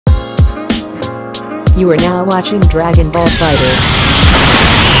You are now watching Dragon Ball FighterZ.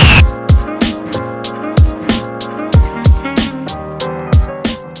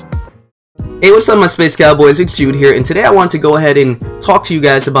 Hey, what's up my Space Cowboys, it's Jude here, and today I want to go ahead and talk to you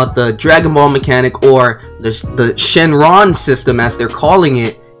guys about the Dragon Ball mechanic, or the SHENRON system as they're calling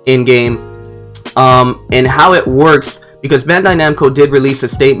it in-game, and how it works, because Bandai Namco did release a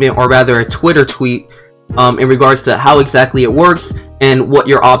statement, or rather a Twitter tweet, in regards to how exactly it works and what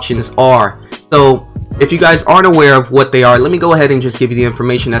your options are. So, if you guys aren't aware of what they are, let me go ahead and just give you the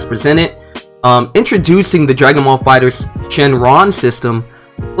information that's presented. Introducing the Dragon Ball FighterZ SHENRON system.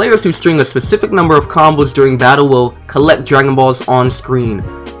 Players who string a specific number of combos during battle will collect Dragon Balls on screen.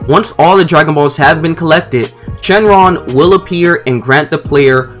 Once all the Dragon Balls have been collected, SHENRON will appear and grant the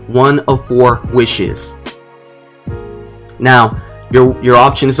player one of 4 wishes. Now, your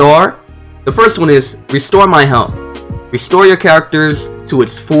options are, the first one is Restore My Health. Restore your characters to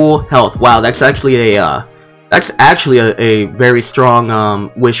its full health. Wow, that's actually a very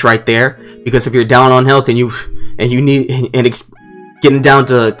strong wish right there, because if you're down on health and it's getting down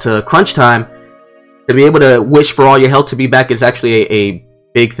to crunch time, to be able to wish for all your health to be back is actually a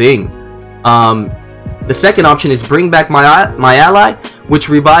big thing. The second option is Bring Back My Ally, which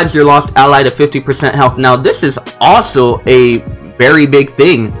revives your lost ally to 50% health. Now this is also a very big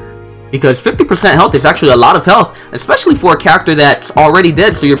thing, because 50% health is actually a lot of health, especially for a character that's already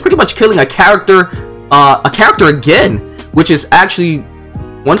dead. So you're pretty much killing a character again, which is actually,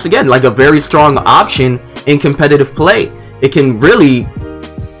 once again, like a very strong option in competitive play. It can really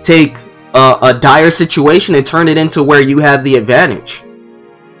take a dire situation and turn it into where you have the advantage.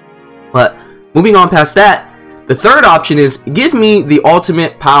 But moving on past that, the third option is Give Me the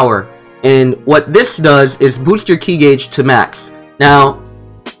Ultimate Power. And what this does is boost your ki gauge to max. Now,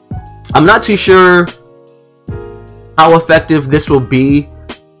 I'm not too sure how effective this will be.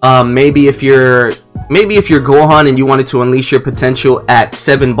 Maybe if you're Gohan and you wanted to unleash your potential at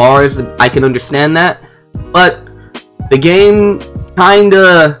 7 bars, I can understand that. But the game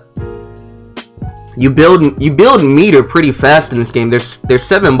kinda, you build meter pretty fast in this game. There's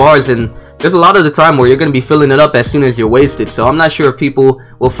 7 bars, and there's a lot of the time where you're gonna be filling it up as soon as you're wasted. So I'm not sure if people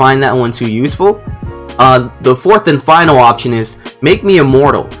will find that one too useful. The fourth and final option is Make Me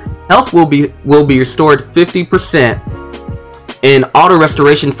Immortal. Health will be restored 50%, and auto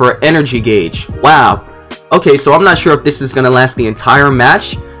restoration for energy gauge. Wow. Okay, so I'm not sure if this is gonna last the entire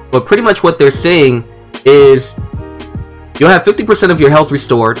match, but pretty much what they're saying is you'll have 50% of your health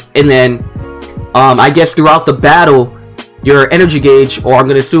restored, and then I guess throughout the battle, your energy gauge, or I'm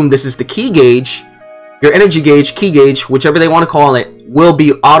gonna assume this is the ki gauge, your energy gauge, ki gauge, whichever they want to call it, will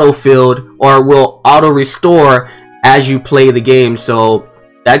be auto-filled or will auto-restore as you play the game. So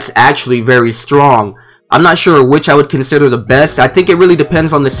that's actually very strong. I'm not sure which I would consider the best. I think it really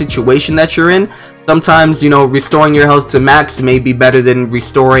depends on the situation that you're in. Sometimes, you know, restoring your health to max may be better than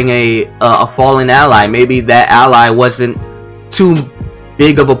restoring a fallen ally. Maybe that ally wasn't too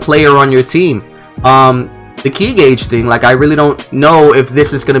big of a player on your team. The ki gauge thing, like, I really don't know if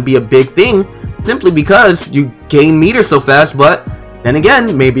this is going to be a big thing, simply because you gain meter so fast. But then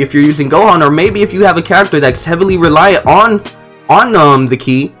again, maybe if you're using Gohan, or maybe if you have a character that's heavily reliant on the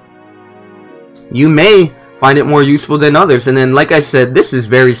ki, you may find it more useful than others. And then, like I said, this is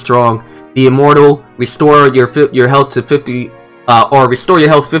very strong. The Immortal, restore your health to 50, or restore your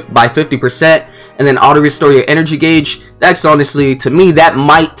health by 50%, and then auto restore your energy gauge. That's honestly, to me, that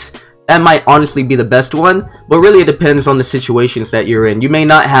might honestly be the best one. But really, it depends on the situations that you're in. You may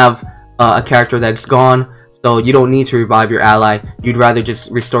not have a character that's gone, so you don't need to revive your ally. You'd rather just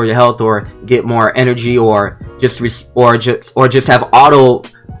restore your health, or get more energy, or just have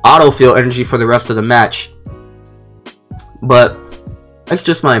auto-fill energy for the rest of the match. But that's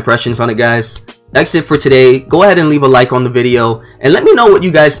just my impressions on it, guys. That's it for today. Go ahead and leave a like on the video, and let me know what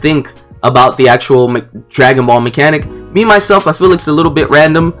you guys think about the actual Dragon Ball mechanic. Me, myself, I feel it's a little bit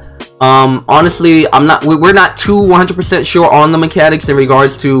random. Honestly, we're not too 100% sure on the mechanics in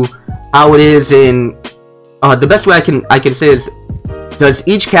regards to how it is. In the best way I can say is, does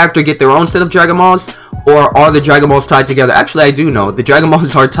each character get their own set of Dragon Balls, or are the Dragon Balls tied together? Actually, I do know. The Dragon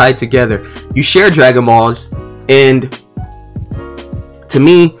Balls are tied together. You share Dragon Balls, and to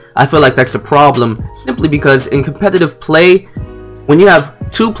me, I feel like that's a problem, simply because in competitive play, when you have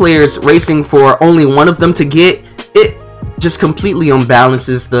 2 players racing for only one of them to get, it just completely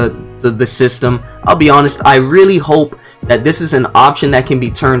unbalances the system. I'll be honest, I really hope that this is an option that can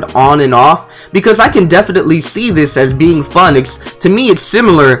be turned on and off, because I can definitely see this as being fun. To me, it's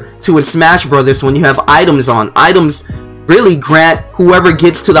similar to in Smash Brothers when you have items on. Items really grant whoever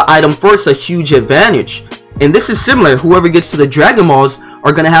gets to the item first a huge advantage. And this is similar. Whoever gets to the Dragon Balls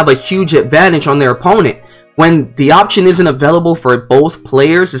are going to have a huge advantage on their opponent. When the option isn't available for both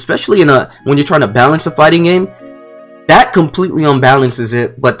players, especially when you're trying to balance a fighting game, that completely unbalances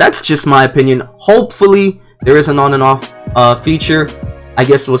it. But that's just my opinion. Hopefully there is an on and off feature. I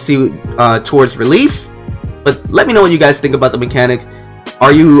guess we'll see towards release. But let me know what you guys think about the mechanic.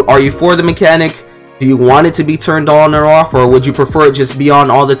 Are you for the mechanic? Do you want it to be turned on or off, or would you prefer it just be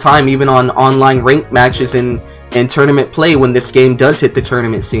on all the time, even on online ranked matches and tournament play when this game does hit the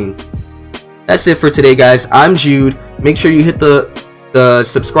tournament scene? That's it for today, guys. I'm Jude. Make sure you hit the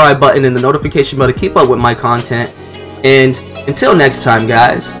subscribe button and the notification bell to keep up with my content. And until next time,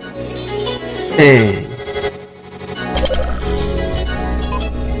 guys. Bang.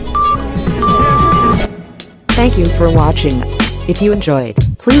 Thank you for watching. If you enjoyed,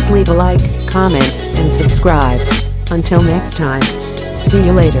 please leave a like, comment, and subscribe. Until next time, see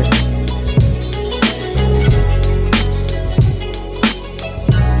you later.